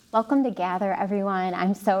Welcome to Gather, everyone.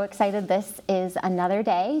 I'm so excited. This is another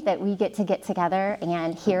day that we get together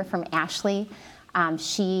and hear from Ashley.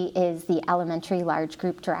 She is the elementary large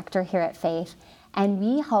group director here at Faith, and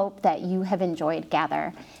we hope that you have enjoyed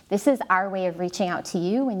Gather. This is our way of reaching out to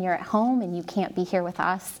you when you're at home and you can't be here with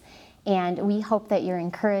us. And we hope that you're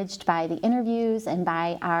encouraged by the interviews and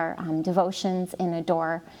by our devotions in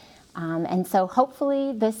Adore. And so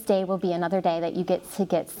hopefully this day will be another day that you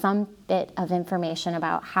get some bit of information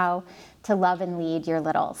about how to love and lead your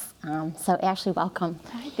littles. So Ashley, welcome.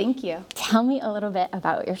 Hi, thank you. Tell me a little bit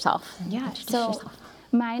about yourself. Yeah, so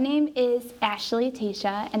my name is Ashley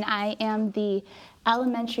Tacia, and I am the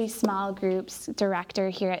elementary small groups director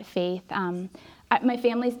here at Faith. My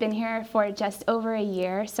family's been here for just over a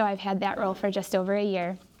year, so I've had that role for just over a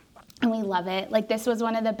year. And we love it. Like, this was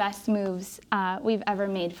one of the best moves we've ever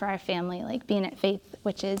made for our family, like being at Faith,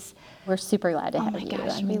 which is... We're super glad to have you. Oh my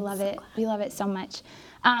gosh, we love it. We love it so much.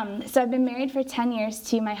 So I've been married for 10 years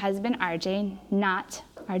to my husband, RJ, not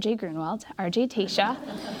RJ Grunwald, RJ Tacia.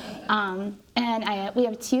 And we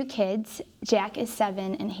have 2 kids. Jack is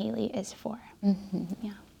 7 and Haley is 4. Mm-hmm.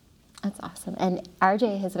 Yeah. That's awesome. And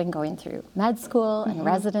RJ has been going through med school and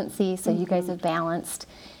residency, so you guys have balanced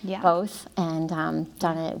both and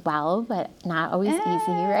done it well, but not always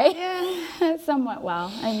easy, right? Yeah, somewhat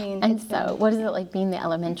well. I mean, and so what is it like being the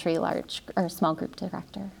elementary large or small group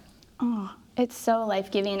director? Oh, it's so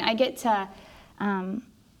life-giving. I get to,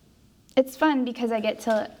 it's fun because I get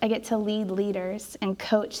to lead leaders and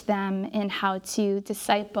coach them in how to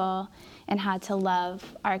disciple and how to love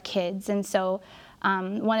our kids. And so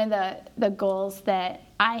one of the goals that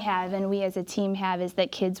I have and we as a team have is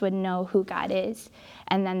that kids would know who God is,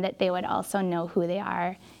 and then that they would also know who they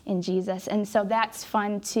are in Jesus. And so that's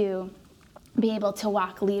fun to be able to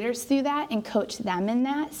walk leaders through that and coach them in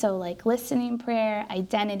that. So like listening prayer,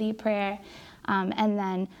 identity prayer, and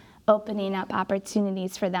then opening up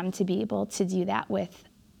opportunities for them to be able to do that with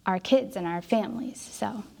our kids and our families.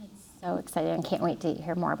 So excited and can't wait to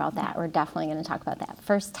hear more about that. We're definitely going to talk about that.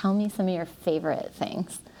 First, tell me some of your favorite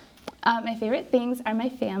things. My favorite things are my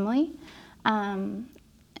family and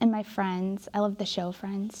my friends. I love the show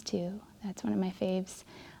Friends, too. That's one of my faves.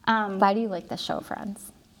 Why do you like the show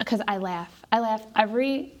Friends? Because I laugh. I laugh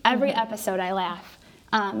every episode. I laugh.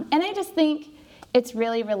 And I just think it's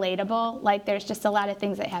really relatable. Like, there's just a lot of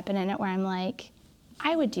things that happen in it where I'm like,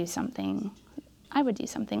 I would do something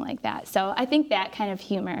like that. So I think that kind of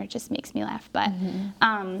humor just makes me laugh. But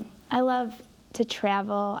I love to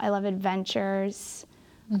travel. I love adventures.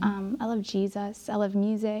 I love Jesus. I love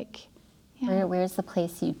music. Yeah. Where's the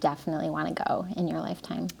place you definitely want to go in your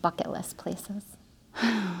lifetime? Bucket list places.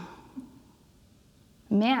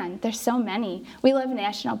 Man, there's so many. We love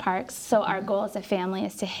national parks, so our goal as a family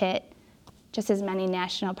is to hit just as many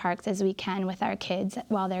national parks as we can with our kids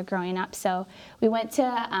while they're growing up. So we went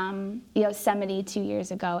to Yosemite 2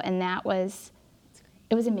 years ago, and it was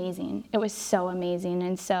amazing. It was so amazing.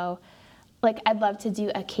 And so, like, I'd love to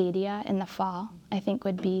do Acadia in the fall. I think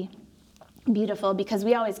would be beautiful because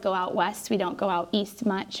we always go out west. We don't go out east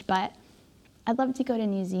much, but I'd love to go to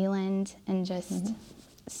New Zealand and just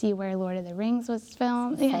see where Lord of the Rings was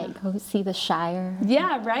filmed. Yeah. Go see the Shire.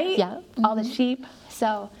 Yeah, right? Yeah. All the sheep.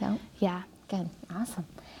 So, yeah. Good. Awesome.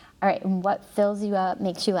 All right. And what fills you up,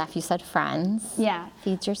 makes you laugh? You said friends. Yeah.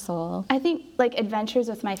 Feeds your soul. I think, like, adventures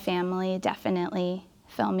with my family definitely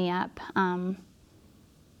fill me up.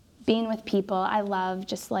 Being with people, I love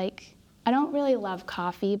just, like, I don't really love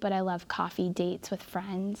coffee, but I love coffee dates with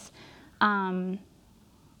friends. I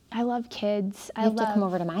love kids. You have to come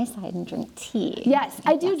over to my side and drink tea. Yes,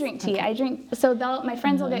 I do drink tea. Okay. So my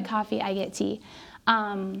friends will get coffee, I get tea.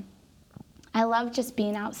 I love just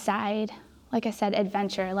being outside. Like I said,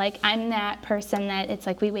 adventure. Like, I'm that person that it's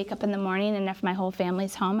like we wake up in the morning and if my whole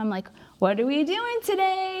family's home, I'm like, what are we doing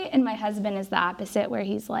today? And my husband is the opposite, where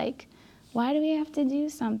he's like, why do we have to do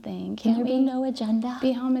something? Can there be no agenda?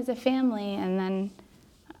 Be home as a family? And then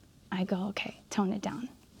I go, okay, tone it down.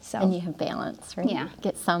 So. And you have balance, right? Yeah.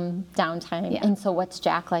 Get some downtime. Yeah. And so what's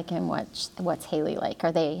Jack like and what's Haley like?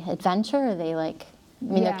 Are they adventure? Or are they like...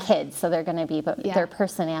 I mean, they're kids, so they're going to be, but their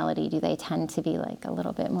personality, do they tend to be like a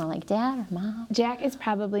little bit more like dad or mom? Jack is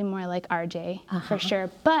probably more like RJ, for sure.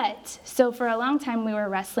 But, so for a long time, we were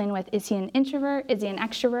wrestling with, is he an introvert? Is he an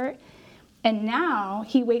extrovert? And now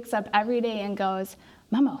he wakes up every day and goes,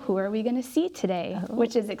 Mama, who are we going to see today?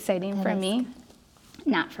 Which is exciting for me.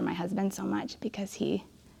 Not for my husband so much, because he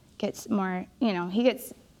gets more, he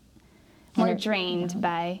gets more drained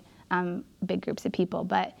by big groups of people.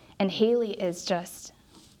 And Haley is just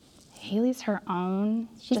Haley's her own.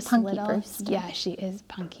 She's just Punky little. Brewster. Yeah, she is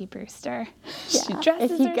Punky Brewster. Yeah. She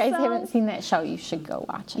dresses If you guys herself. haven't seen that show, you should go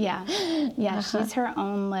watch it. Yeah, yeah, she's her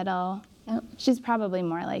own little. Yep. She's probably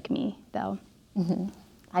more like me, though.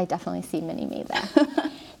 I definitely see Mini-Me there.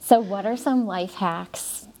 So what are some life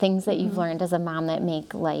hacks, things that you've learned as a mom that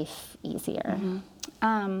make life easier?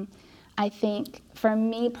 I think for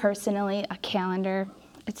me personally, a calendar,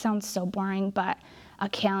 it sounds so boring, but a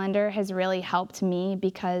calendar has really helped me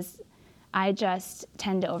because I just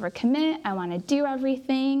tend to overcommit. I want to do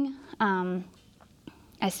everything.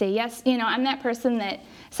 I say yes. You know, I'm that person that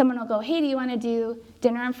someone will go, hey, do you want to do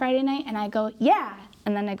dinner on Friday night? And I go, yeah.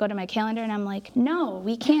 And then I go to my calendar and I'm like, no,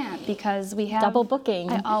 we can't because we have double booking.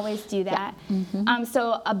 I always do that. Yeah.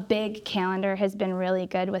 So a big calendar has been really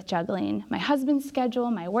good with juggling my husband's schedule,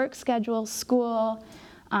 my work schedule, school,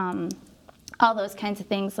 all those kinds of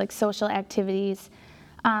things like social activities.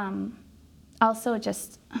 Also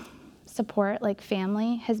just support, like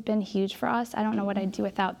family has been huge for us. I don't know what I'd do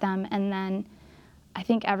without them. And then I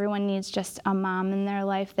think everyone needs just a mom in their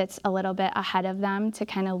life that's a little bit ahead of them to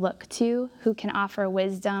kind of look to, who can offer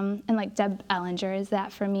wisdom. And like Deb Ellinger is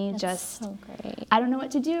that for me. That's just so great. I don't know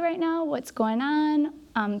what to do right now. What's going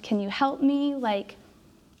on? Can you help me? Like,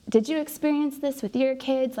 did you experience this with your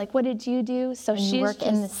kids? Like, what did you do? So and you work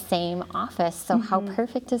in the same office, so how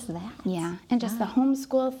perfect is that? Yeah, and just the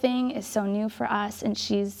homeschool thing is so new for us, and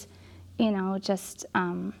she's, you know, just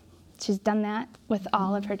she's done that with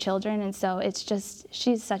all of her children, and so it's just,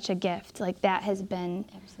 she's such a gift. Like, that has been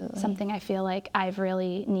something I feel like I've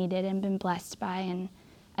really needed and been blessed by, and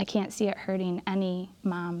I can't see it hurting any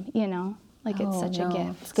mom, you know? Like, it's such a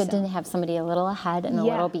gift. It's good to have somebody a little ahead and a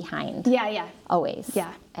little behind. Yeah. Always.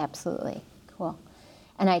 Yeah. Absolutely. Cool.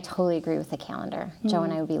 And I totally agree with the calendar. Joe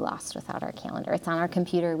and I would be lost without our calendar. It's on our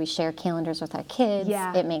computer. We share calendars with our kids.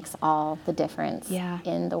 Yeah. It makes all the difference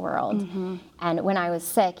in the world. And when I was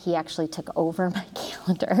sick, he actually took over my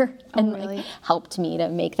calendar and really? helped me to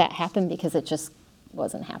make that happen because it just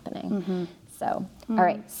wasn't happening. So, all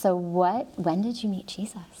right. So when did you meet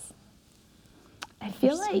Jesus? I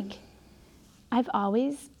feel like I've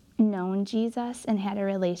always known Jesus and had a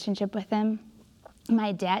relationship with him.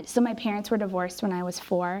 My parents were divorced when I was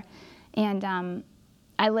 4, and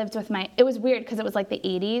I lived with it was weird because it was like the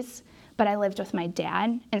 80s, but I lived with my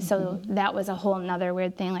dad, and so that was a whole nother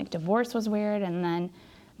weird thing. Like, divorce was weird, and then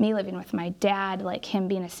me living with my dad, like him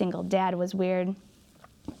being a single dad was weird.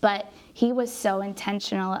 But he was so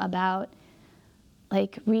intentional about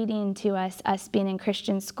like reading to us being in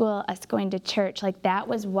Christian school, us going to church. Like, that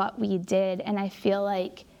was what we did. And I feel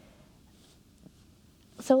like,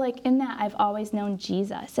 so like in that, I've always known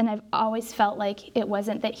Jesus. And I've always felt like it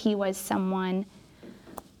wasn't that he was someone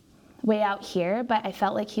way out here, but I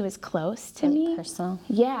felt like he was close to me. Personal.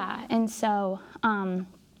 Yeah. And so,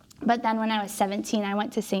 but then when I was 17, I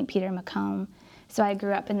went to St. Peter Macomb. So I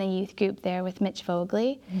grew up in the youth group there with Mitch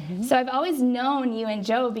Vogley. So I've always known you and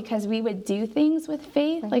Joe because we would do things with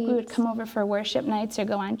faith. Like, we would come over for worship nights or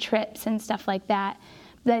go on trips and stuff like that.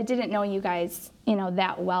 But I didn't know you guys, you know,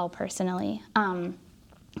 that well personally.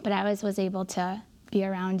 But I always was able to be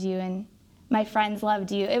around you, and my friends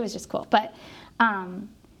loved you. It was just cool. But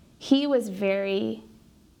Mitch was very,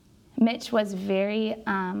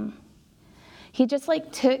 he just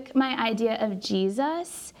like took my idea of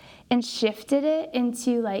Jesus and shifted it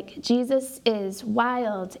into like, Jesus is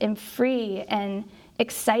wild and free and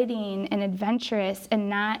exciting and adventurous, and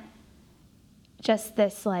not just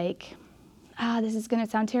this like, this is gonna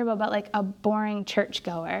sound terrible, but like a boring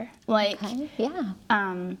churchgoer. Like,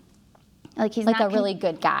 like he's like not a really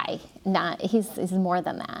good guy. He's more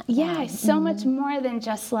than that. Yeah, so much more than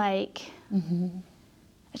just like,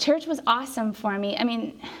 church was awesome for me. I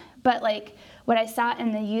mean, but like what I saw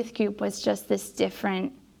in the youth group was just this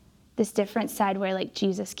different side where like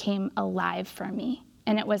Jesus came alive for me.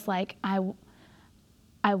 And it was like,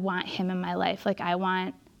 I want him in my life. Like, I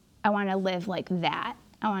want to live like that.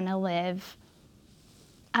 I want to live,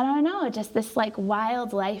 I don't know, just this like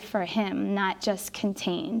wild life for him, not just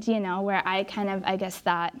contained, you know, where I kind of, I guess,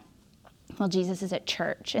 thought, well, Jesus is at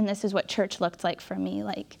church, and this is what church looked like for me.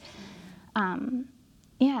 Like,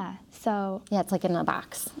 so. Yeah, it's like in a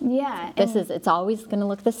box. Yeah. It's always going to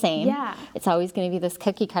look the same. Yeah. It's always going to be this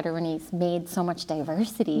cookie cutter when he's made so much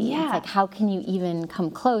diversity. Yeah. It's like, how can you even come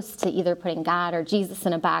close to either putting God or Jesus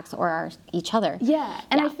in a box or each other? Yeah.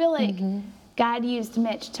 And I feel like God used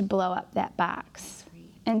Mitch to blow up that box.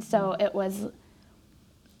 And so it was,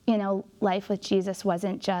 you know, life with Jesus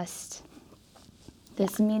wasn't just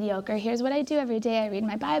this mediocre, here's what I do every day, I read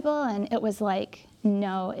my Bible, and it was like,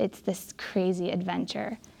 no, it's this crazy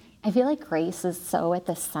adventure. I feel like grace is so at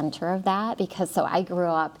the center of that because so I grew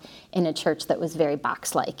up in a church that was very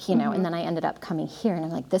box-like, and then I ended up coming here and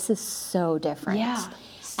I'm like, this is so different. Yeah,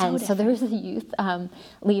 So there was a youth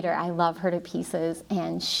leader. I love her to pieces,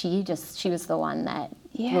 and she was the one that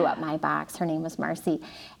blew up my box. Her name was Marcy,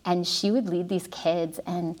 and she would lead these kids,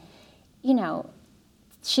 and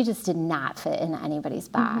she just did not fit in anybody's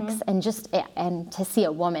box, and to see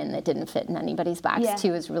a woman that didn't fit in anybody's box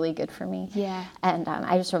too was really good for me. Yeah. And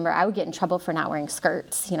I just remember I would get in trouble for not wearing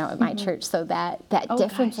skirts, at my church. So that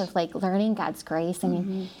difference of like learning God's grace. I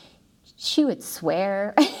mean, she would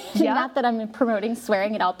swear. Not that I'm promoting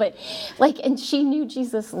swearing at all, but and she knew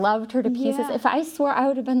Jesus loved her to pieces. If I swore, I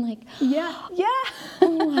would have been like,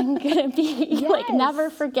 oh, I'm gonna be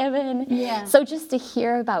never forgiven. Yeah. So just to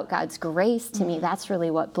hear about God's grace to me, that's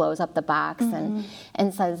really what blows up the box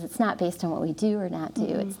and says it's not based on what we do or not do.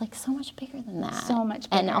 It's like so much bigger than that. So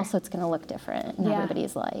much bigger. And also it's gonna look different in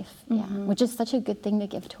everybody's life. Which is such a good thing to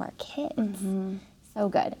give to our kids. So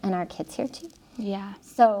good. And our kids here too. Yeah.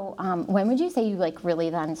 So when would you say you really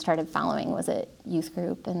then started following? Was it youth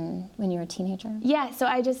group and when you were a teenager? Yeah, so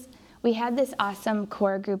we had this awesome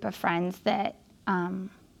core group of friends that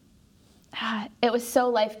it was so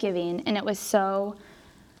life-giving, and it was so,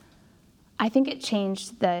 I think it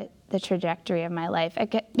changed the trajectory of my life.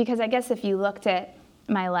 Because I guess if you looked at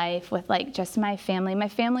my life with just my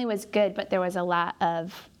family was good, but there was a lot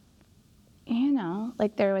of,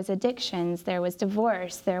 there was addictions, there was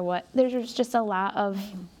divorce, there was just a lot of,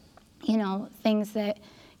 things that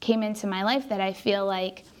came into my life that I feel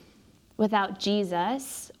like without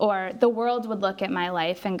Jesus, or the world would look at my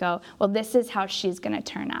life and go, well, this is how she's going to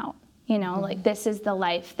turn out. This is the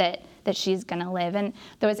life that she's going to live. And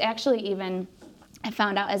there was actually even, I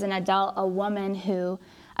found out as an adult, a woman who,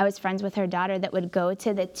 I was friends with her daughter, that would go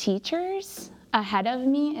to the teachers ahead of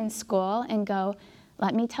me in school and go,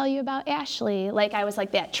 let me tell you about Ashley. I was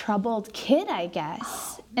like that troubled kid, I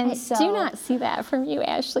guess. And I do not see that from you,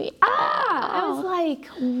 Ashley. I was like,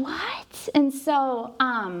 what? And so,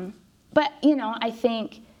 but, I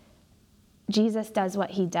think Jesus does what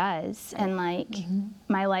he does, and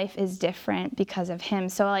my life is different because of him.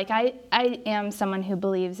 So I am someone who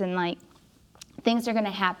believes in things are going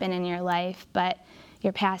to happen in your life, but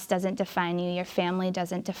your past doesn't define you, your family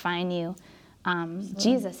doesn't define you.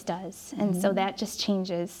 Jesus does. And so that just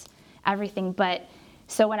changes everything. But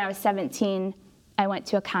so when I was 17, I went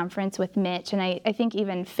to a conference with Mitch, and I think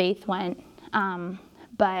even Faith went,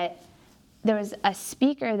 but there was a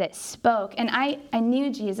speaker that spoke, and I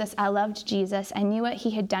knew Jesus, I loved Jesus, I knew what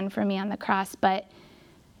he had done for me on the cross, but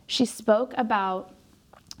she spoke about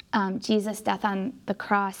Jesus' death on the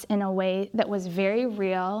cross in a way that was very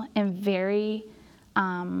real and very,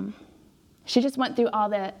 she just went through all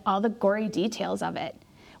the gory details of it,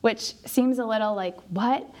 which seems a little like,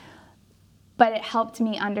 what? But it helped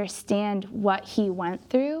me understand what he went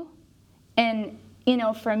through. And,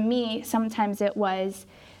 for me, sometimes it was,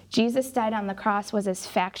 Jesus died on the cross was as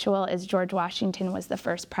factual as George Washington was the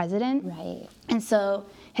first president. Right. And so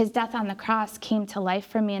his death on the cross came to life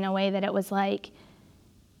for me in a way that it was like,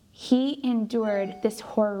 he endured this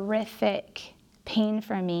horrific pain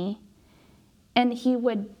for me, and he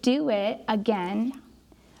would do it again,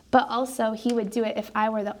 but also he would do it if I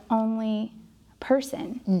were the only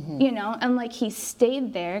person, and he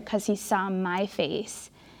stayed there because he saw my face.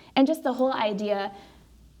 And just the whole idea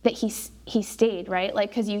that he stayed, right?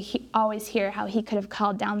 Because you always hear how he could have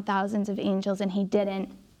called down thousands of angels and he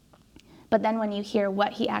didn't. But then when you hear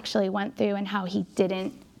what he actually went through and how he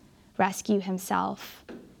didn't rescue himself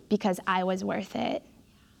because I was worth it,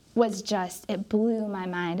 it blew my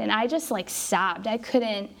mind. And I just sobbed. I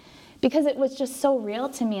couldn't, because it was just so real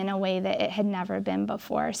to me in a way that it had never been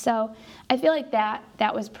before. So I feel like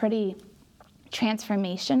that was pretty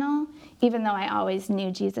transformational. Even though I always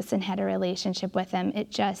knew Jesus and had a relationship with him,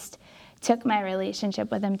 it just took my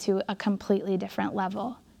relationship with him to a completely different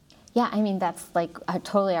level. Yeah, I mean, that's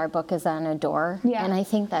totally our book is on adore. Yeah. And I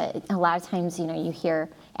think that a lot of times, you hear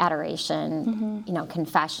adoration,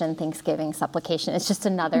 confession, thanksgiving, supplication. It's just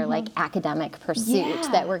another academic pursuit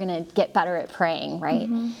that we're going to get better at praying, right?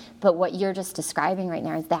 But what you're just describing right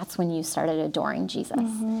now is that's when you started adoring Jesus.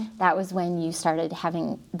 That was when you started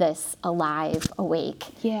having this alive, awake,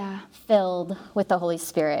 filled with the Holy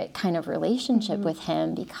Spirit kind of relationship with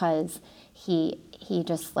him, because he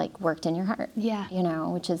just worked in your heart,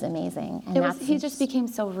 which is amazing. And he just became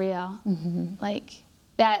so real,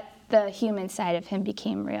 that the human side of him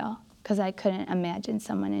became real, because I couldn't imagine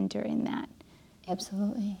someone enduring that.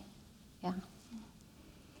 Absolutely, yeah.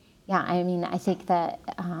 Yeah, I mean, I think that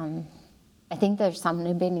I think there's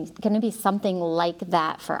going to be something like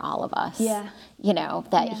that for all of us. Yeah. You know,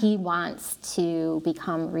 that Yeah. he wants to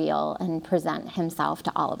become real and present himself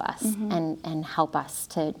to all of us and help us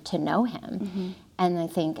to know him. And I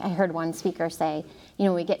think I heard one speaker say, you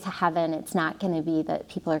know, when we get to heaven, it's not going to be that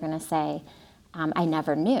people are going to say, I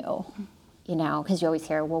never knew, you know, because you always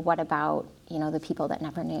hear, well, what about, you know, the people that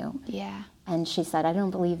never knew? Yeah. And she said, I don't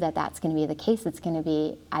believe that that's going to be the case. It's going to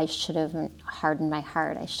be, I should have hardened my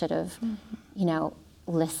heart. I should have, you know,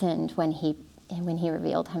 listened when he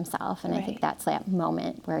revealed himself. And I think that's that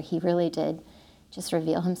moment where he really did just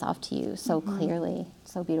reveal himself to you so clearly,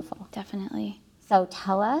 so beautiful. Definitely. So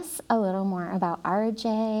tell us a little more about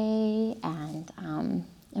RJ and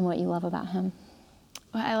what you love about him.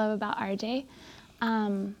 What I love about RJ,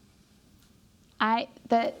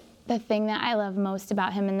 the thing that I love most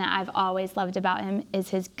about him and that I've always loved about him is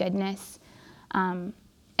his goodness. And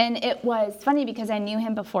it was funny because I knew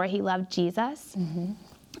him before he loved Jesus.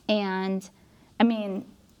 And I mean,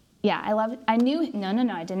 yeah,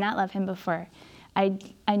 I did not love him before. I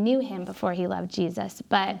knew him before he loved Jesus.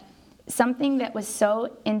 But something that was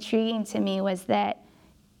so intriguing to me was that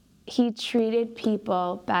he treated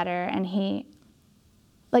people better, and he,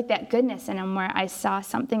 like that goodness in him, where I saw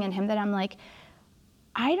something in him that I'm like,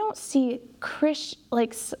 I don't see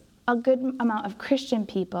a good amount of Christian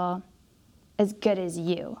people as good as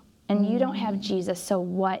you, and you don't have Jesus, so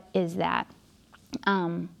what is that?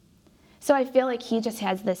 So I feel like he just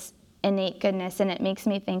has this innate goodness, and it makes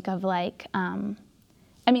me think of like,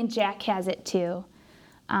 Jack has it too,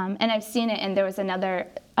 and I've seen it, and there was another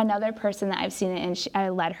person that I've seen it, and I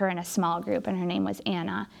led her in a small group, and her name was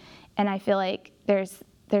Anna, and I feel like there's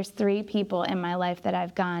 3 people in my life that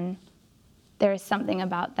I've gone, there is something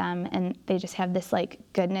about them, and they just have this like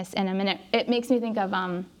goodness in them, and it makes me think of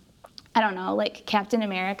I don't know, like Captain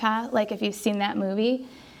America, like if you've seen that movie,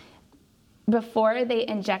 before they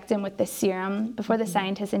inject him with the serum, before the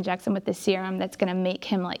scientist injects him with the serum that's going to make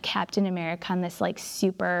him like Captain America and this like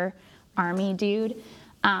super army dude,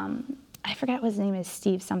 I forgot what his name is,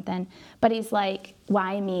 Steve something, but he's like,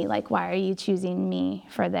 why me? Like, why are you choosing me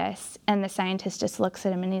for this? And the scientist just looks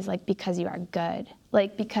at him and he's like, because you are good.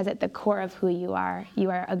 Like, because at the core of who you are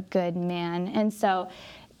a good man. And so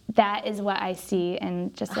that is what I see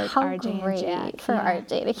in just like How RJ great and Jack. for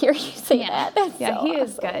RJ to hear you say that. That's so he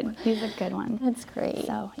is awesome. good. He's a good one. That's great.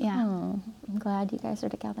 So, yeah. Oh, I'm glad you guys are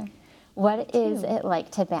together. What is it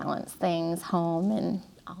like to balance things, home and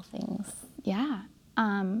all things? Yeah.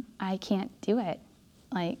 I can't do it.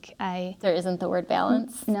 There isn't the word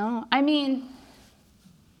balance? No. I mean,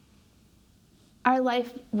 our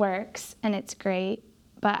life works and it's great,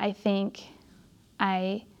 but I think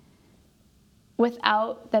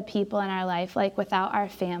without the people in our life, like without our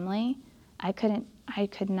family, I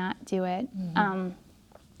could not do it.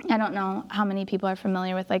 I don't know how many people are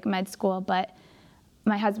familiar with like med school, but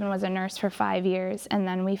my husband was a nurse for 5 years, and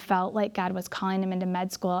then we felt like God was calling him into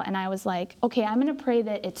med school, and I was like, okay, I'm going to pray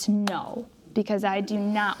that it's no, because I do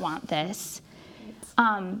not want this.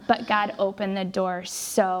 But God opened the door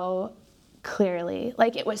so clearly.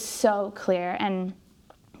 Like, it was so clear, and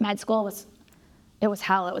med school was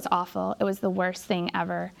hell. It was awful. It was the worst thing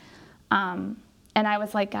ever. And I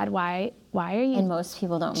was like, God, why are you? And most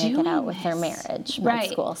people don't make it out with their marriage,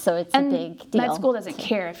 med school, so it's a big deal. Med school doesn't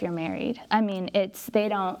care if you're married. I mean, they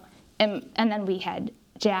don't. And then we had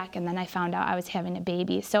Jack, and then I found out I was having a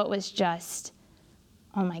baby. So it was just,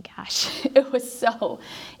 oh my gosh, it was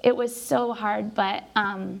so hard. But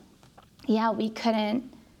yeah, we couldn't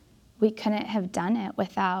have done it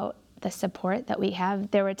without the support that we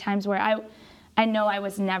have. There were times where I know I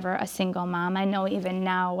was never a single mom. I know even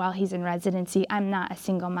now while he's in residency, I'm not a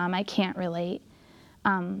single mom. I can't relate.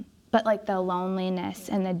 But like the loneliness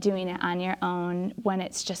and the doing it on your own when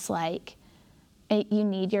it's just like, you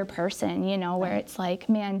need your person, you know, where it's like,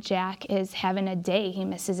 man, Jack is having a day. He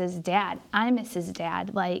misses his dad. I miss his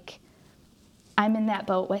dad. Like, I'm in that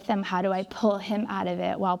boat with him. How do I pull him out of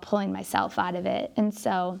it while pulling myself out of it? And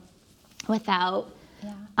so without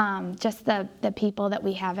just the people that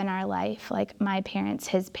we have in our life, like my parents,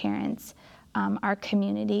 his parents, our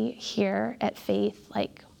community here at Faith,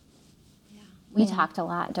 like. We talked a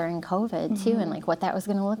lot during COVID too, and like what that was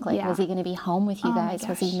going to look like. Yeah. Was he going to be home with you guys?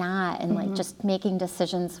 Was he not? And like just making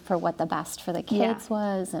decisions for what the best for the kids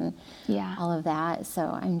was, and all of that. So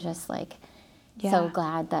I'm just like so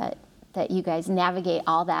glad that you guys navigate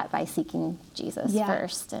all that by seeking Jesus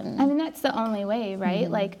first. And I mean, that's the only way, right?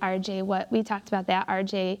 Like RJ, what we talked about that,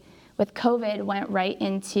 RJ with COVID went right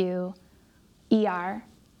into ER.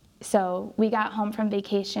 So we got home from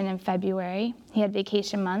vacation in February. He had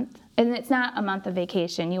vacation month. And it's not a month of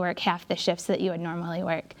vacation. You work half the shifts that you would normally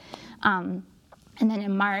work. And then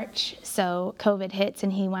in March, so COVID hits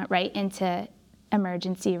and he went right into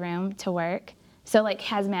emergency room to work. So like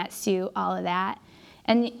hazmat suit, all of that.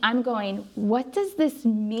 And I'm going, what does this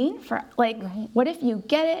mean for, like, what if you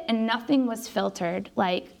get it and nothing was filtered,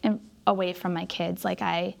 like, away from my kids? Like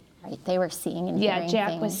Right, they were seeing and hearing Jack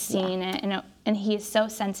things. was seeing it, and he is so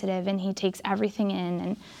sensitive, and he takes everything in.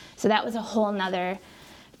 And so that was a whole nother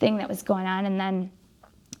thing that was going on. And then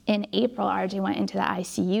in April, RJ went into the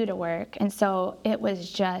ICU to work. And so it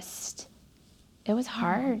was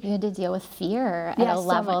hard. You had to deal with fear at a so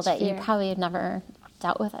level much that fear. you probably had never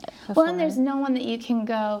dealt with it before. Well, and there's no one that you can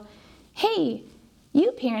go, hey,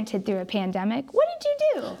 you parented through a pandemic. What did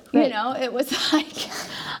you do? Right. You know, it was like,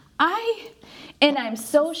 I'm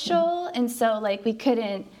social, and so like we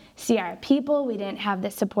couldn't see our people. We didn't have the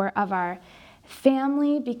support of our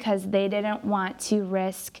family because they didn't want to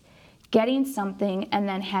risk getting something and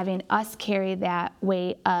then having us carry that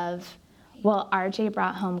weight of, well, RJ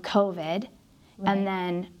brought home COVID, and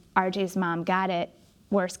then RJ's mom got it.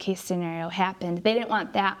 Worst case scenario happened. They didn't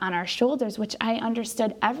want that on our shoulders, which I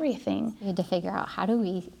understood everything. You had to figure out, how do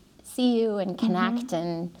we see you and connect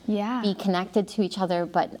and be connected to each other,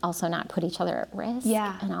 but also not put each other at risk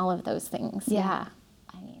and all of those things. Yeah,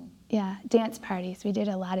 dance parties. We did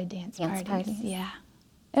a lot of dance parties. Yeah.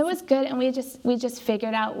 It was good, and we just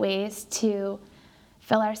figured out ways to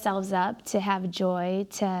fill ourselves up, to have joy,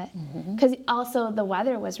 because also the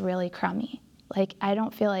weather was really crummy. Like, I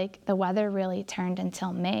don't feel like the weather really turned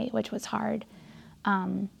until May, which was hard.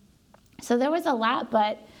 So there was a lot,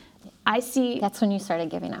 but I see... That's when you started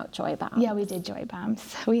giving out joy bombs. Yeah, we did joy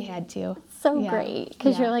bombs. We had to. So great,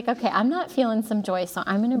 because you're like, okay, I'm not feeling some joy, so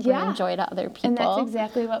I'm going to bring joy to other people. And that's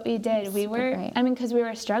exactly what we did. We were, because we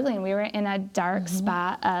were struggling. We were in a dark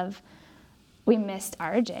spot of, we missed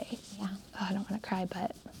RJ. Yeah. Oh, I don't want to cry,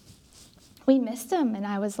 but we missed him. And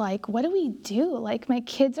I was like, what do we do? Like, my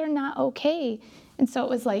kids are not okay. And so it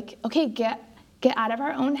was like, okay, get out of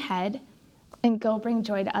our own head and go bring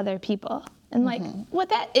joy to other people. And like,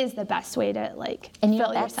 that is the best way to like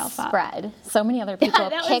fill yourself up. Spread. So many other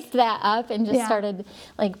people picked that up and just started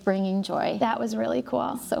like bringing joy. That was really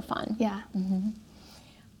cool. So fun. Yeah.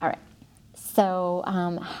 All right. So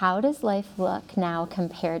how does life look now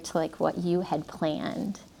compared to like what you had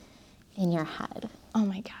planned in your head? Oh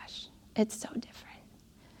my gosh, it's so different.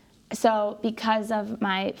 So because of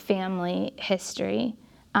my family history,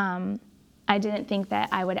 I didn't think that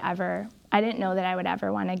I didn't know that I would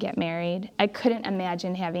ever want to get married. I couldn't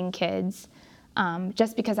imagine having kids,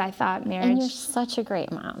 just because I thought marriage... And you're such a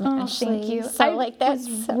great mom, Oh, Ashley. thank you. So, I like, that's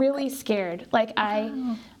was so really scared. Like, I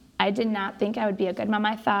did not think I would be a good mom.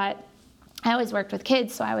 I thought... I always worked with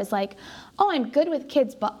kids, so I was like, oh, I'm good with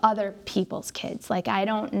kids, but other people's kids. Like, I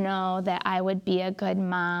don't know that I would be a good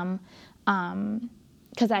mom,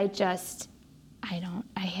 because I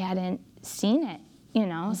hadn't seen it, you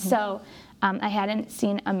know? So... I hadn't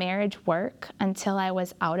seen a marriage work until I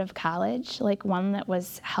was out of college, like one that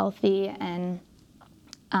was healthy and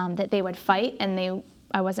that they would fight, and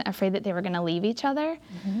I wasn't afraid that they were going to leave each other.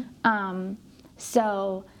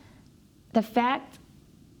 So the fact,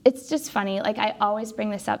 it's just funny, like I always bring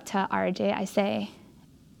this up to RJ. I say,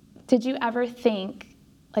 did you ever think,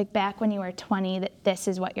 like back when you were 20, that this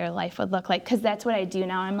is what your life would look like? Because that's what I do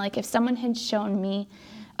now. I'm like, if someone had shown me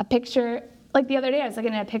a picture... Like the other day, I was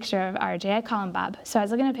looking at a picture of RJ. I call him Bob. So I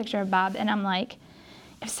was looking at a picture of Bob, and I'm like,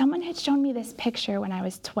 if someone had shown me this picture when I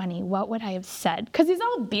was 20, what would I have said? Because he's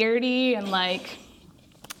all beardy and like,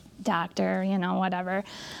 doctor, you know, whatever.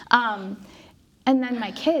 And then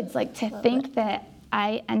my kids, like to think that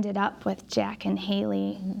I ended up with Jack and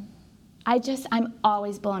Haley, I'm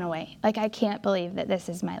always blown away. Like, I can't believe that this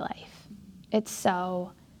is my life. I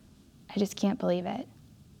just can't believe it.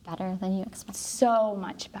 Better than you expected. So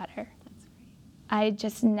much better. I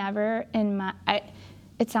just never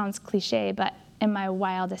it sounds cliche, but in my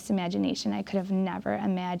wildest imagination, I could have never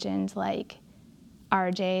imagined like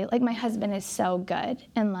RJ, like my husband is so good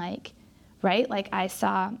and like, right? Like I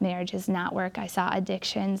saw marriages not work. I saw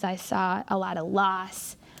addictions. I saw a lot of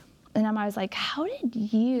loss. And I was like, how did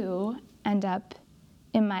you end up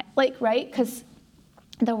in my, like, right? Because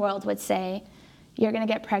the world would say, you're going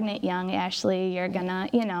to get pregnant young, Ashley. You're going to,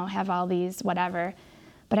 you know, have all these whatever.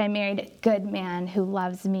 But I married a good man who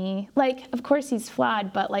loves me. Like, of course he's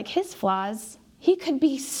flawed, but like his flaws, he could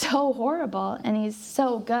be so horrible and he's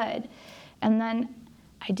so good. And then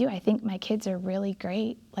I think my kids are really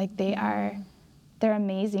great. Like they're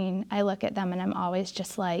amazing. I look at them and I'm always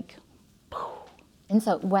just like, poof. And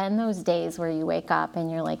so when those days where you wake up and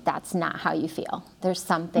you're like, that's not how you feel, there's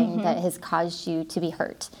something that has caused you to be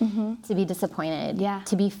hurt, to be disappointed,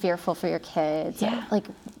 to be fearful for your kids. Like,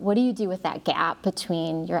 what do you do with that gap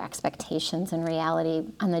between your expectations and reality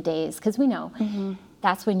on the days? Because we know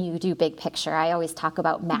that's when you do big picture. I always talk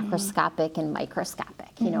about macroscopic and microscopic.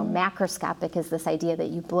 You know, macroscopic is this idea that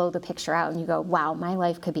you blow the picture out and you go, wow, my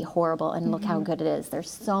life could be horrible and look how good it is. There's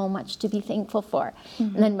so much to be thankful for.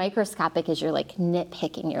 And then microscopic is you're like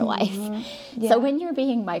nitpicking your life. So when you're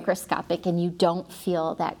being microscopic and you don't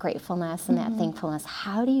feel that gratefulness and that thankfulness,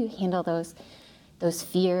 how do you handle those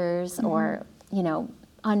fears or, you know,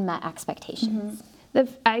 unmet expectations?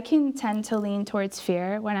 I can tend to lean towards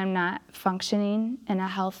fear when I'm not functioning in a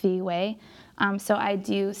healthy way. So I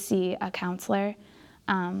do see a counselor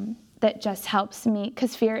that just helps me,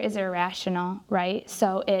 because fear is irrational, right?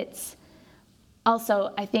 So it's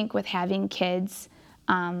also, I think, with having kids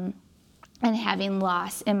and having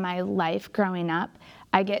loss in my life growing up,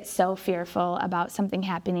 I get so fearful about something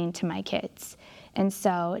happening to my kids. And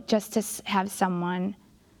so just to have someone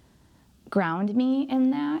ground me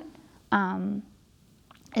in that,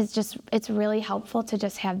 it's really helpful to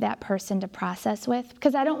just have that person to process with,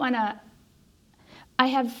 because I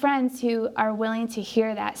have friends who are willing to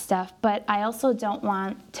hear that stuff, but I also don't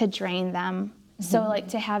want to drain them. So like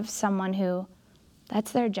to have someone who,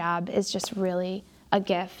 that's their job, is just really a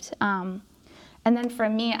gift. And then for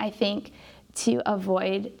me, I think to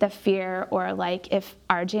avoid the fear, or like if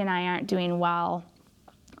RJ and I aren't doing well,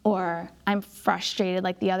 or I'm frustrated,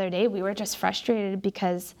 like the other day, we were just frustrated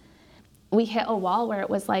because we hit a wall where it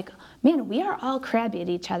was like, man, we are all crabby at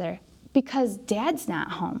each other because Dad's not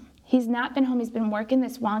home. He's not been home. He's been working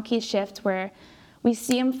this wonky shift where we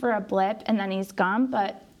see him for a blip and then he's gone,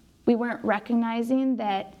 but we weren't recognizing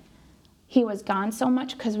that he was gone so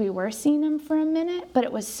much because we were seeing him for a minute, but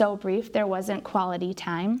it was so brief, there wasn't quality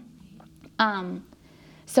time.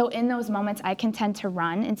 So in those moments, I can tend to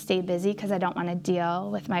run and stay busy because I don't want to deal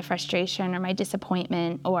with my frustration or my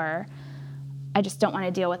disappointment, or I just don't want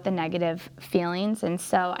to deal with the negative feelings. And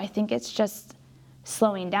so I think it's just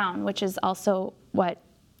slowing down, which is also what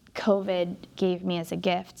COVID gave me as a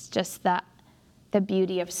gift. It's just the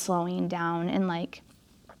beauty of slowing down. And like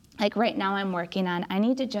right now I'm working on, I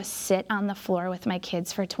need to just sit on the floor with my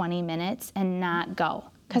kids for 20 minutes and not go.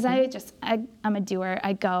 Because I'm a doer.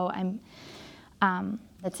 I go,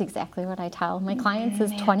 That's exactly what I tell my clients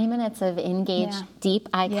is 20 minutes of engaged, deep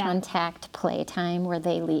eye contact play time where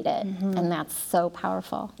they lead it. And that's so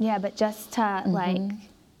powerful. Yeah, but just to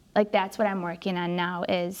like that's what I'm working on now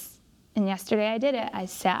is, and yesterday I did it. I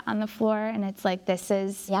sat on the floor and it's like,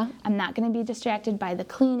 I'm not going to be distracted by the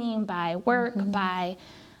cleaning, by work, by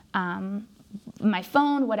my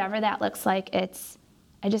phone, whatever that looks like.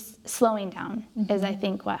 I just slowing down is, I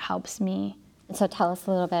think, what helps me. So tell us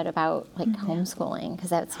a little bit about like homeschooling, because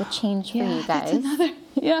that's what changed for you guys.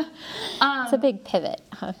 It's a big pivot.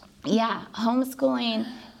 Yeah, homeschooling.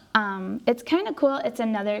 It's kind of cool. It's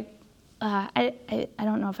another. I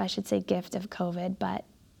don't know if I should say gift of COVID, but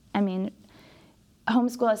I mean,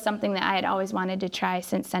 homeschool is something that I had always wanted to try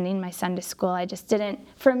since sending my son to school. I just didn't.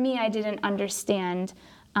 For me, I didn't understand.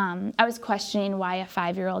 I was questioning why a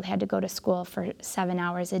 5-year-old had to go to school for 7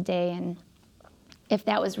 hours a day, and if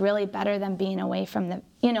that was really better than being away from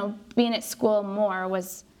being at school more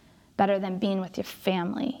was better than being with your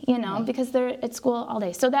family, because they're at school all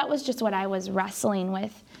day. So that was just what I was wrestling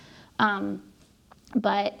with.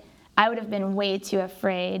 But I would have been way too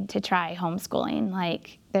afraid to try homeschooling.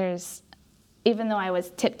 Like even though I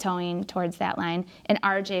was tiptoeing towards that line, and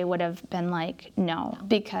RJ would have been like, no,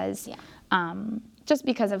 because just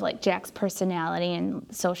because of like Jack's personality and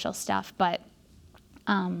social stuff. But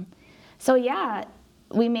so yeah,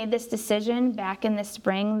 we made this decision back in the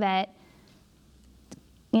spring that,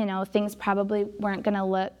 things probably weren't going to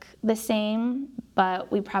look the same,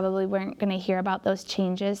 but we probably weren't going to hear about those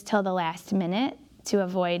changes till the last minute to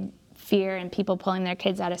avoid fear and people pulling their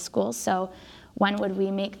kids out of school. So when would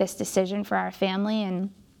we make this decision for our family?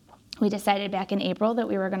 And we decided back in April that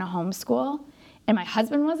we were going to homeschool. And my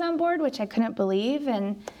husband was on board, which I couldn't believe.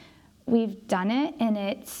 And we've done it, and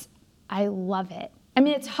I love it. I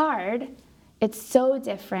mean, it's hard. It's so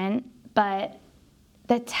different, but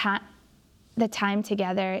the time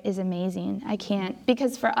together is amazing. I can't,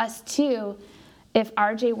 because for us too, if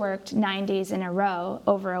RJ worked 9 days in a row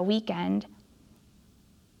over a weekend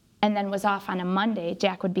and then was off on a Monday,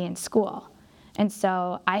 Jack would be in school. And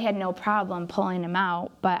so I had no problem pulling him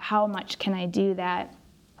out, but how much can I do that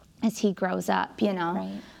as he grows up,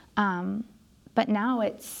 Right. But now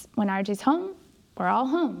it's, when RJ's home, we're all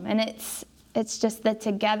home, and it's just the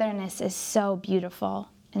togetherness is so beautiful.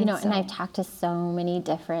 And and I've talked to so many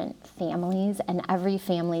different families, and every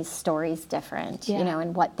family's story is different,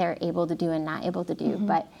 and what they're able to do and not able to do.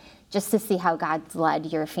 But just to see how God's led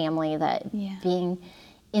your family, that being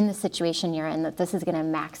in the situation you're in, that this is going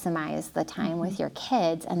to maximize the time with your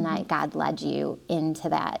kids, and that God led you into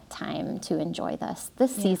that time to enjoy this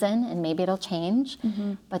season, and maybe it'll change,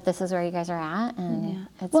 but this is where you guys are at. And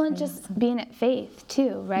it's well, and just awesome. Being at Faith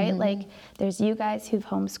too, right? Like there's you guys who've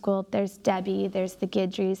homeschooled, there's Debbie, there's the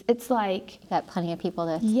Guidrys. It's like you got plenty of people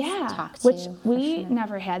to talk to. Which we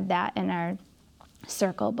never had that in our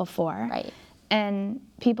circle before. Right. And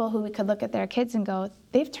people who we could look at their kids and go,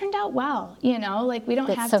 they've turned out well, like we don't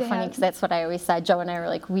have to. That's so funny, because that's what I always said. Joe and I were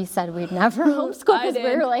like, we said we'd never homeschool, because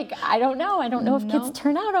we were like, I don't know if kids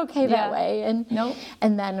turn out okay that way. And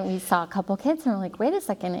and then we saw a couple kids and we're like, wait a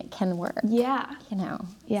second, it can work. Yeah.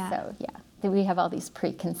 So we have all these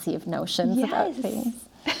preconceived notions about things.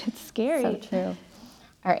 It's scary. So true.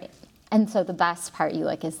 All right. And so the best part you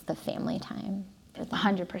like is the family time.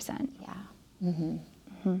 100%. Yeah.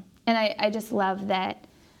 And I just love that,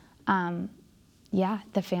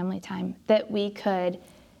 the family time, that we could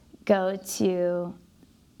go to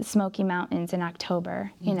the Smoky Mountains in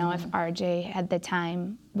October. If RJ had the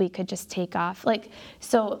time, we could just take off.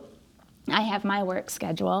 So I have my work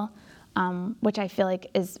schedule, which I feel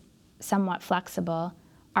like is somewhat flexible.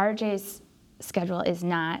 RJ's schedule is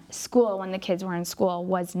not. School, when the kids were in school,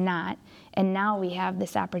 was not. And now we have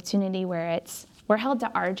this opportunity where we're held to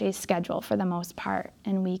RJ's schedule for the most part,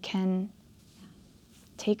 and we can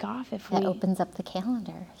take off if That opens up the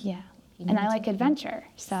calendar. Yeah. And I like adventure.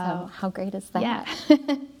 So how great is that? Yeah.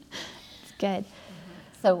 It's good.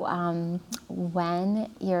 So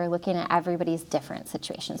when you're looking at everybody's different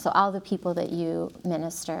situations, so all the people that you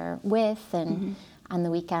minister with and on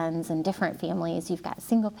the weekends and different families, you've got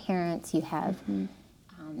single parents, you have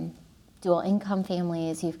dual income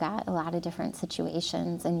families, you've got a lot of different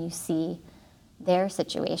situations, and you see their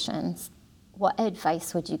situations. What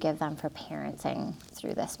advice would you give them for parenting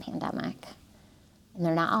through this pandemic? And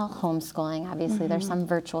they're not all homeschooling, obviously. There's some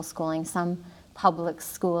virtual schooling, some public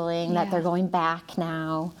schooling that they're going back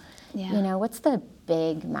now. Yeah. What's the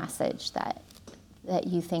big message that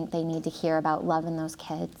you think they need to hear about loving those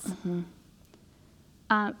kids?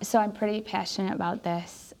 So I'm pretty passionate about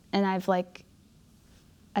this, and I've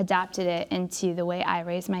adopted it into the way I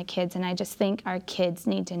raise my kids, and I just think our kids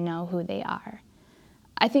need to know who they are.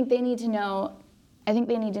 I think they need to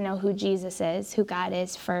know who Jesus is, who God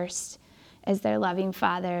is first, as their loving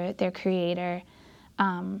Father, their Creator,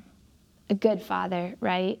 a good Father,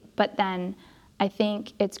 right? But then I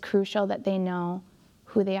think it's crucial that they know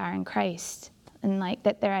who they are in Christ, and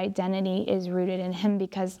that their identity is rooted in Him,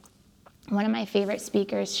 because one of my favorite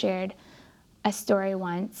speakers shared a story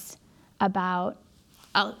once about,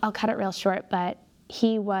 I'll cut it real short, but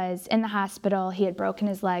he was in the hospital. He had broken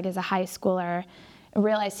his leg as a high schooler,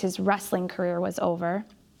 realized his wrestling career was over.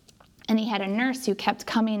 And he had a nurse who kept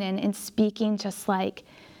coming in and speaking just that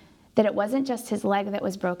it wasn't just his leg that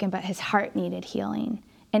was broken, but his heart needed healing.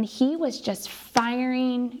 And he was just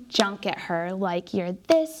firing junk at her, you're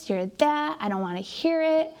this, you're that, I don't want to hear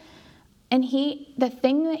it. And the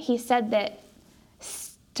thing that he said that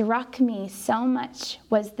struck me so much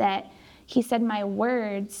was that he said my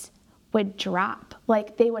words would drop,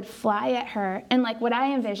 they would fly at her. And what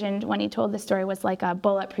I envisioned when he told the story was like a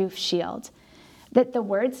bulletproof shield, that the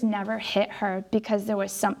words never hit her because there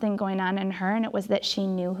was something going on in her, and it was that she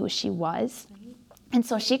knew who she was. And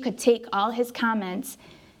so she could take all his comments,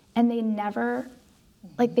 and they never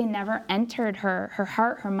entered her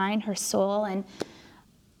heart, her mind, her soul.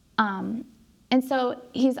 And so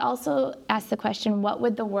he's also asked the question, what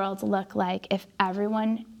would the world look like if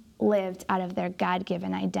everyone lived out of their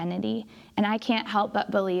God-given identity? And I can't help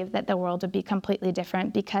but believe that the world would be completely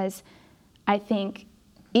different, because I think,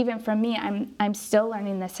 even for me, I'm still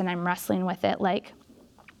learning this and I'm wrestling with it.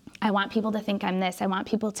 I want people to think I'm this. I want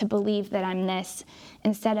people to believe that I'm this,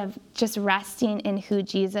 instead of just resting in who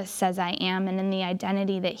Jesus says I am and in the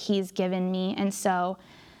identity that He's given me. And so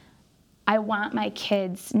I want my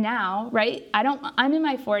kids now, right? I'm in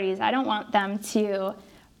my 40s. I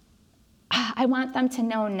want them to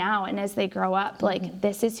know now, and as they grow up,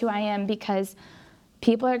 this is who I am, because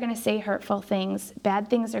people are going to say hurtful things, bad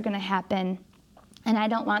things are going to happen, and I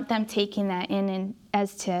don't want them taking that in and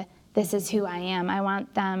as to, this is who I am. I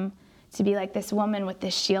want them to be like this woman with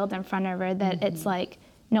this shield in front of her, that it's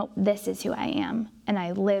no, this is who I am, and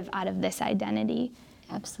I live out of this identity.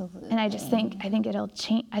 Absolutely. And I just think, I think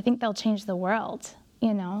they'll change the world,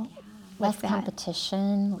 Less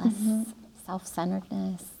competition, less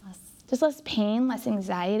self-centeredness, less pain, less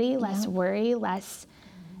anxiety, less worry,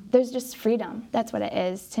 there's just freedom. That's what it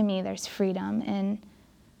is to me. There's freedom, and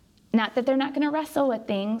not that they're not going to wrestle with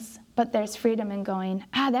things, but there's freedom in going,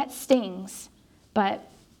 that stings, but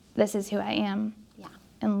this is who I am,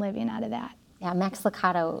 and living out of that. Yeah, Max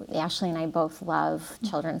Lucado, Ashley and I both love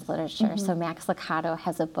children's literature. So Max Lucado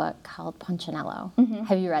has a book called Punchinello.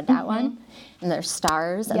 Have you read that one? And there's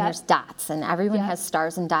stars and there's dots, and everyone has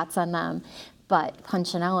stars and dots on them. But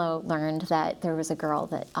Punchinello learned that there was a girl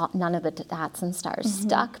that none of the dots and stars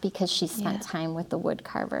stuck because she spent time with the wood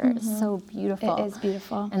carver. It's so beautiful. It is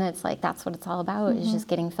beautiful. And it's like, that's what it's all about, is just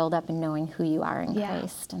getting filled up and knowing who you are in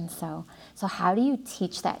Christ. And so how do you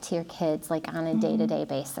teach that to your kids, like on a day-to-day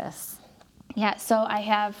basis? Yeah, so I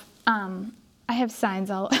have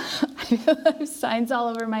signs all I have signs all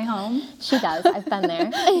over my home. She does. I've been there.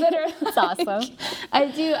 It's awesome.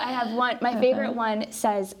 I do. I have one. My favorite one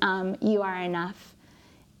says, "You are enough,"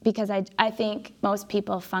 because I think most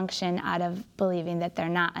people function out of believing that they're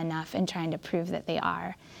not enough and trying to prove that they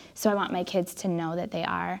are. So I want my kids to know that they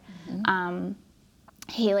are.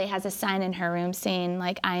 Haley has a sign in her room saying,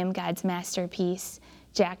 like, "I am God's masterpiece."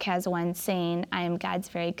 Jack has one saying, "I am God's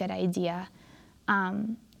very good idea."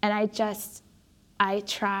 And I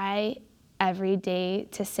try every day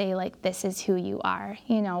to say, like, this is who you are,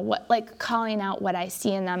 like calling out what I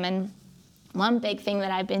see in them. And one big thing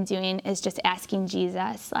that I've been doing is just asking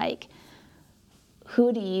Jesus, like,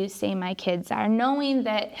 who do you say my kids are? Knowing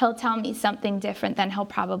that he'll tell me something different than he'll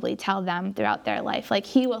probably tell them throughout their life. Like,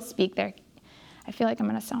 he will speak I feel like I'm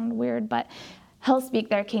going to sound weird, but he'll speak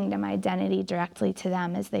their kingdom identity directly to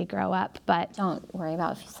them as they grow up. But don't worry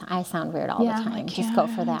about if I sound weird all the time. Like, just go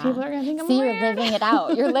for that. People are going to think I'm weird. You're living it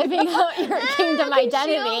out. You're living out your kingdom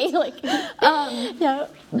identity.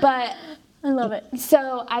 But I love it.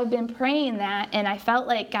 So I've been praying that, and I felt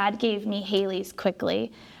like God gave me Haley's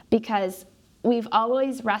quickly, because we've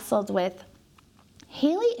always wrestled with,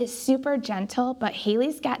 Haley is super gentle, but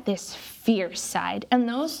Haley's got this fierce side, and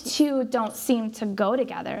those two don't seem to go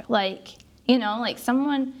together. Like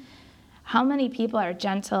how many people are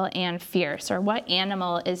gentle and fierce, or what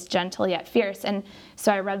animal is gentle yet fierce? And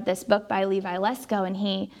so I read this book by Levi Lesko, and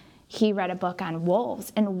he read a book on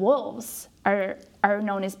wolves, and wolves are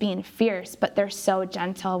known as being fierce, but they're so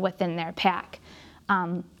gentle within their pack.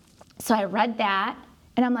 So I read that,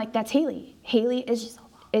 and I'm like, that's Haley. Haley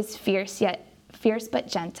is fierce but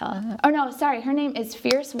gentle. Oh no, sorry, her name is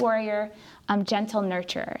Fierce Warrior, Gentle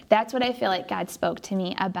Nurturer. That's what I feel like God spoke to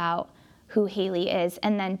me about who Haley is.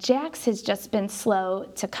 And then Jax has just been slow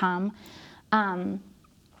to come.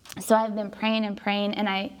 So I've been praying,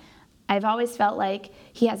 and I've always felt like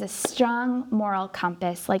he has a strong moral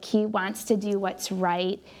compass. Like, he wants to do what's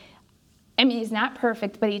right. I mean, he's not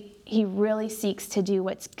perfect, but he really seeks to do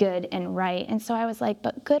what's good and right. And so I was like,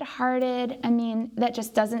 but good-hearted, I mean, that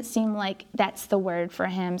just doesn't seem like that's the word for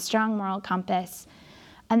him. Strong moral compass.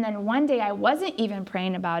 And then one day I wasn't even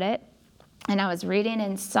praying about it, and I was reading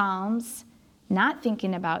in Psalms, not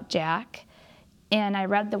thinking about Jack, and I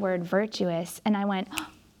read the word virtuous, and I went, oh,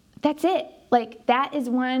 that's it. Like, that is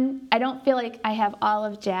one. I don't feel like I have all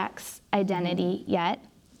of Jack's identity yet,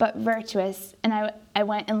 but virtuous. And I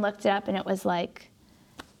went and looked it up, and it was like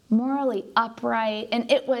morally upright.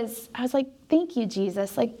 And I was like, thank you,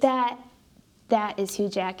 Jesus. Like, that is who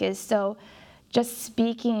Jack is. So just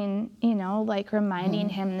speaking, like reminding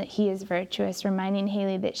him that he is virtuous, reminding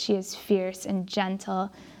Haley that she is fierce and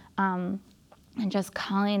gentle, and just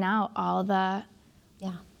calling out all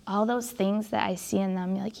those things that I see in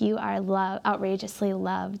them. Like, you are outrageously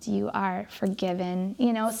loved, you are forgiven.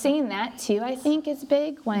 Saying that too, I think, is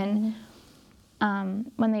big when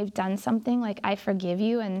they've done something, like, I forgive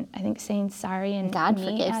you, and I think saying sorry and God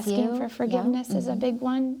me asking for forgiveness is a big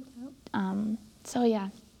one. So yeah.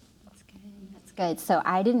 Good. So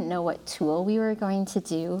I didn't know what tool we were going to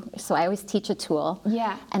do. So I always teach a tool.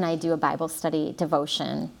 Yeah. And I do a Bible study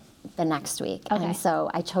devotion the next week. Okay. And so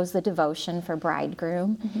I chose the devotion for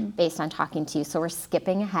bridegroom based on talking to you. So we're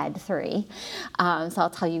skipping ahead 3. So I'll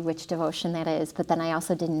tell you which devotion that is. But then I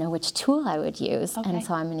also didn't know which tool I would use. Okay. And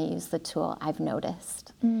so I'm going to use the tool I've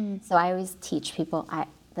noticed. So I always teach people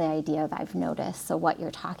the idea of I've noticed. So what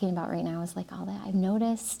you're talking about right now is like all that. I've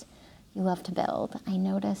noticed you love to build. I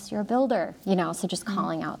notice you're a builder, so just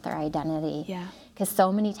calling out their identity. Yeah. Because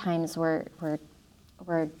so many times we're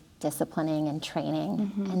disciplining and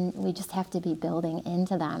training, and we just have to be building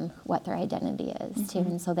into them what their identity is too.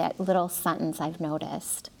 And so that little sentence I've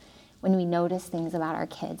noticed, when we notice things about our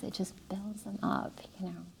kids, it just builds them up,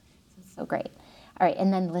 So it's so great. All right,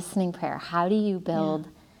 and then listening prayer. How do you build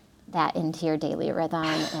that into your daily rhythm,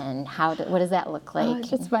 and what does that look like? It's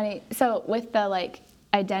just funny. So with the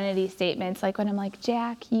identity statements, like when I'm like,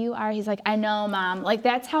 Jack, you are, he's like, I know, Mom. Like,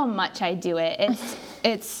 that's how much I do it.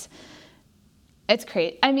 It's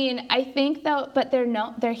crazy. I mean, I think though, but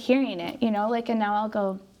they're hearing it, and now I'll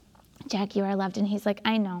go, Jack, you are loved, and he's like,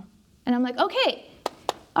 I know. And I'm like, okay,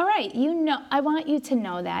 all right, I want you to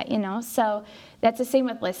know that, So that's the same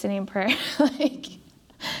with listening prayer. Like,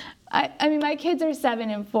 I mean, my kids are 7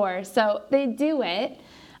 and 4, so they do it.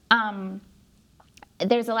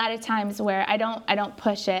 There's a lot of times where I don't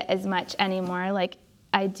push it as much anymore. Like,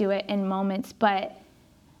 I do it in moments, but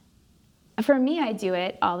for me, I do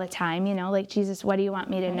it all the time, like, Jesus, what do you want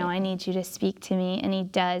me to know? I need you to speak to me, and he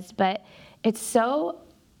does. But it's so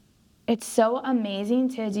amazing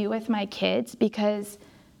to do with my kids, because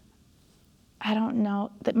I don't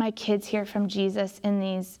know that my kids hear from Jesus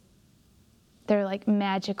in they're like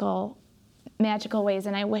magical ways.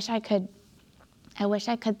 And I wish I could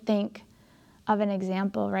think of an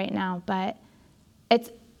example right now, but it's,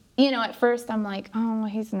 at first I'm like, oh,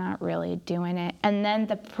 he's not really doing it. And then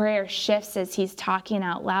the prayer shifts as he's talking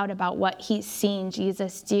out loud about what he's seen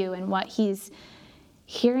Jesus do and what he's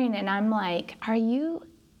hearing. And I'm like, you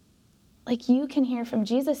can hear from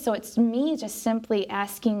Jesus. So it's me just simply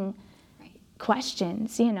asking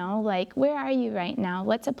questions, like, where are you right now?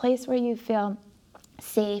 What's a place where you feel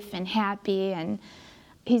safe and happy? And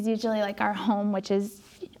he's usually like our home, which is,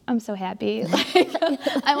 I'm so happy. Like,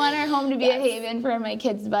 I want our home to be a haven for my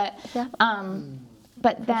kids, but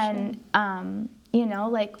then,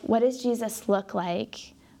 like, what does Jesus look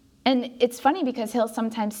like? And it's funny because he'll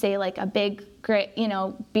sometimes say like a big, gray,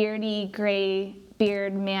 beardy, gray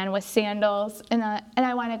beard man with sandals, and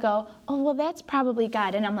I want to go, oh, well, that's probably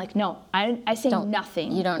God. And I'm like, no, I say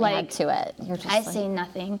nothing. You don't add to it. You're just say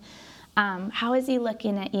nothing. How is he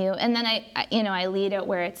looking at you? And then I lead it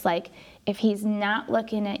where it's like, if he's not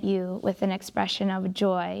looking at you with an expression of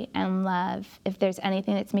joy and love, if there's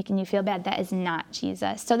anything that's making you feel bad, that is not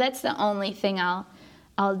Jesus. So that's the only thing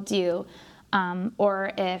I'll do.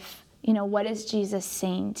 Or if, what is Jesus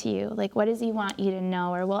saying to you? Like, what does he want you to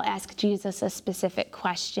know? Or we'll ask Jesus a specific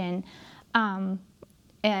question. And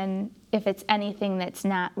if it's anything that's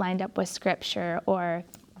not lined up with Scripture or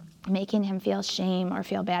making him feel shame or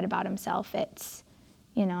feel bad about himself, it's,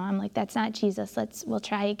 I'm like, that's not Jesus. We'll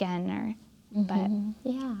try again. But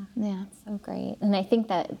yeah, so great. And I think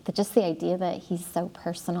that just the idea that he's so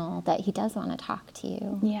personal, that he does want to talk to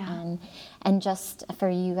you. Yeah. And just for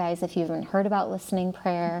you guys, if you haven't heard about listening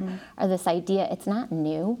prayer or this idea, it's not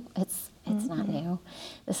new. It's not new.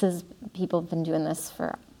 People have been doing this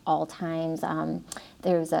for all times.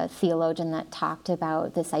 There was a theologian that talked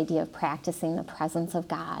about this idea of practicing the presence of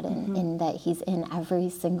God, and that he's in every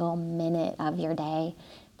single minute of your day.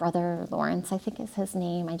 Brother Lawrence, I think is his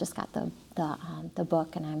name. I just got the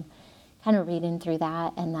book, and I'm kind of reading through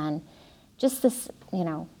that. And then just this,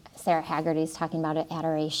 Sarah Haggerty's talking about it,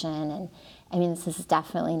 adoration. And I mean, this is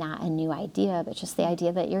definitely not a new idea, but just the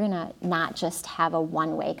idea that you're going to not just have a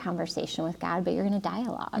one-way conversation with God, but you're going to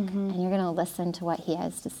dialogue, and you're going to listen to what he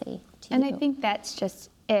has to say to you. And I think that's just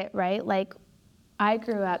it, right? Like, I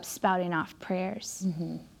grew up spouting off prayers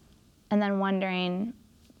and then wondering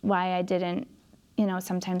why I didn't,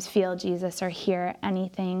 sometimes feel Jesus or hear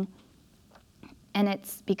anything. And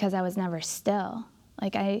it's because I was never still.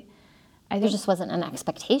 Like, I think there just wasn't an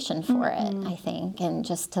expectation for it, I think, and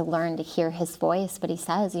just to learn to hear his voice. But he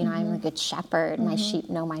says, I'm a good shepherd, and my sheep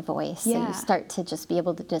know my voice. Yeah. So you start to just be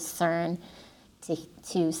able to discern,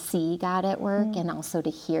 to see God at work, and also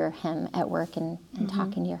to hear him at work and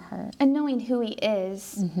talking to your heart. And knowing who he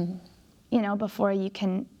is, before you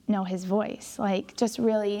can know his voice. Like, just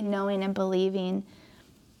really knowing and believing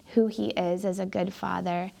who he is as a good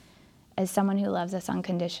father, as someone who loves us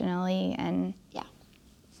unconditionally, and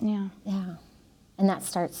yeah. And that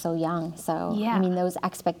starts so young. So, yeah. I mean, those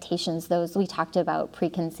expectations, we talked about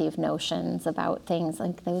preconceived notions about things,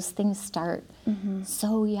 like those things start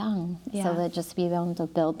so young. Yeah. So that just be able to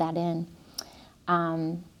build that in.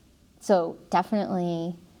 So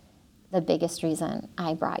definitely the biggest reason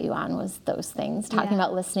I brought you on was those things, talking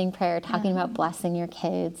about listening prayer, talking about blessing your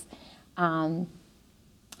kids. And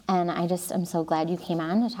I'm so glad you came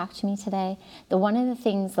on to talk to me today. The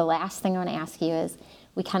last thing I want to ask you is,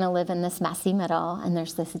 we kind of live in this messy middle, and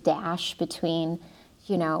there's this dash between,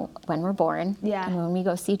 when we're born and when we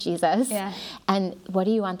go see Jesus. Yeah. And what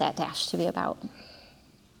do you want that dash to be about?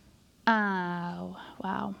 Wow.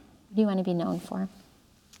 What do you want to be known for?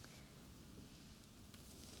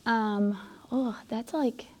 That's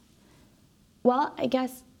like, well, I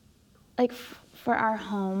guess, like, for our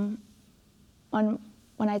home,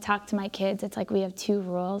 when I talk to my kids, it's like we have 2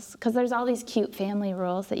 rules, because there's all these cute family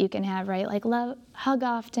rules that you can have, right? Like, hug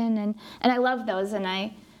often, and I love those, and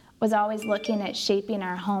I was always looking at shaping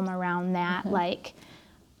our home around that, like,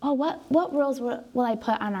 what rules will I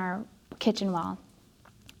put on our kitchen wall?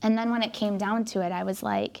 And then when it came down to it, I was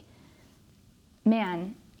like,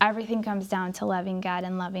 man, everything comes down to loving God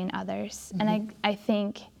and loving others. And I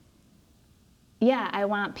think, I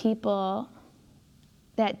want people,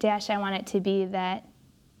 that Dash, I want it to be that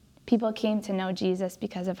people came to know Jesus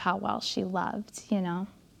because of how well she loved, And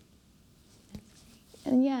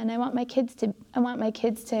and I want that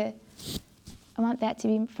to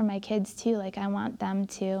be for my kids too. Like, I want them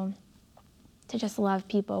to just love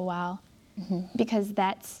people well, because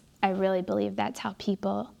I really believe that's how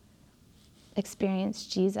people experience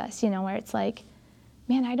Jesus, where it's like,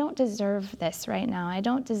 man, I don't deserve this right now. I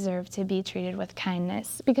don't deserve to be treated with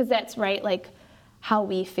kindness, because that's right, like how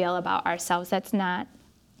we feel about ourselves. That's not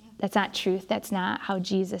truth. That's not how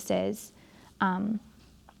Jesus is.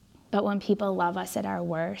 But when people love us at our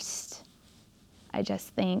worst, I just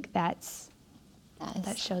think that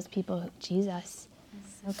shows people Jesus.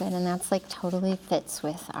 So good, and that's like totally fits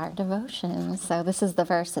with our devotion. So this is the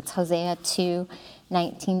verse. It's Hosea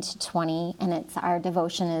 2:19-20, and our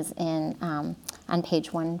devotion is in on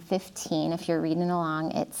page 115. If you're reading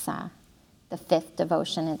along, it's the fifth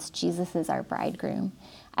devotion. It's Jesus is our bridegroom.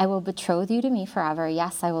 I will betroth you to me forever.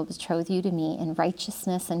 Yes, I will betroth you to me in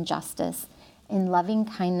righteousness and justice, in loving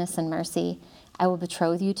kindness and mercy. I will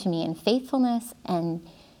betroth you to me in faithfulness, and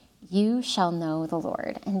you shall know the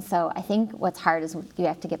Lord. And so I think what's hard is you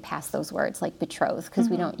have to get past those words like betroth, because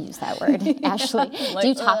we don't use that word. Ashley, do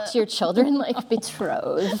you talk to your children like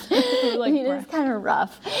betroth? It's kind of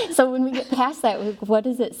rough. So when we get past that, what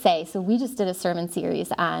does it say? So we just did a sermon series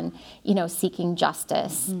on, seeking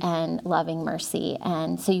justice and loving mercy.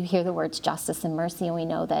 And so you hear the words justice and mercy, and we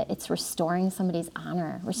know that it's restoring somebody's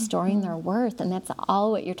honor, restoring their worth. And that's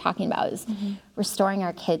all what you're talking about is restoring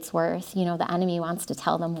our kids' worth. The enemy wants to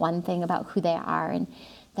tell them one thing about who they are, and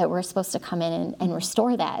that we're supposed to come in and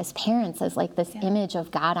restore that as parents, as like this image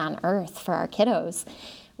of God on earth for our kiddos.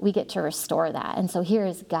 We get to restore that. And so here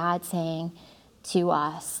is God saying to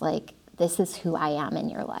us, like, this is who I am in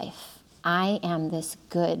your life. I am this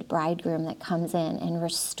good bridegroom that comes in and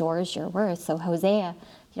restores your worth. So Hosea,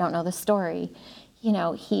 if you don't know the story,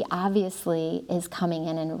 he obviously is coming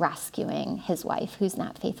in and rescuing his wife who's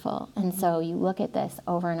not faithful. And so you look at this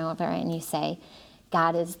over and over and you say,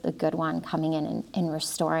 God is the good one coming in and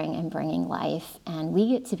restoring and bringing life. And we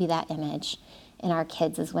get to be that image in our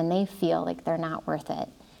kids, is when they feel like they're not worth it,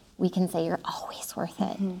 we can say, you're always worth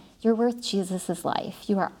it. You're worth Jesus' life.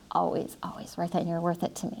 You are always, always worth it, and you're worth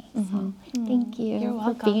it to me. So thank you You're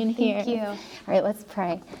welcome. for being here. Thank you. All right, let's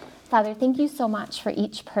pray. Father, thank you so much for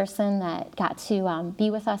each person that got to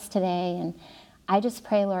be with us today. And I just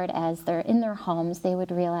pray, Lord, as they're in their homes, they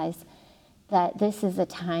would realize that this is a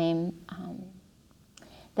time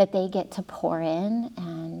that they get to pour in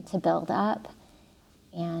and to build up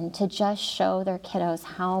and to just show their kiddos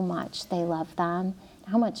how much they love them,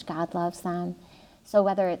 how much God loves them. So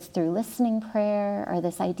whether it's through listening prayer or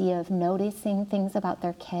this idea of noticing things about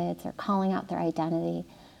their kids or calling out their identity,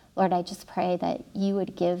 Lord, I just pray that you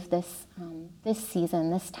would give this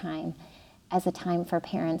season, this time, as a time for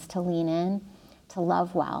parents to lean in, to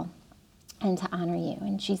love well, and to honor you.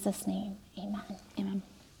 In Jesus' name, amen. Amen.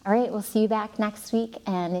 All right, we'll see you back next week.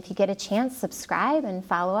 And if you get a chance, subscribe and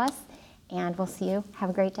follow us. And we'll see you. Have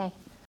a great day.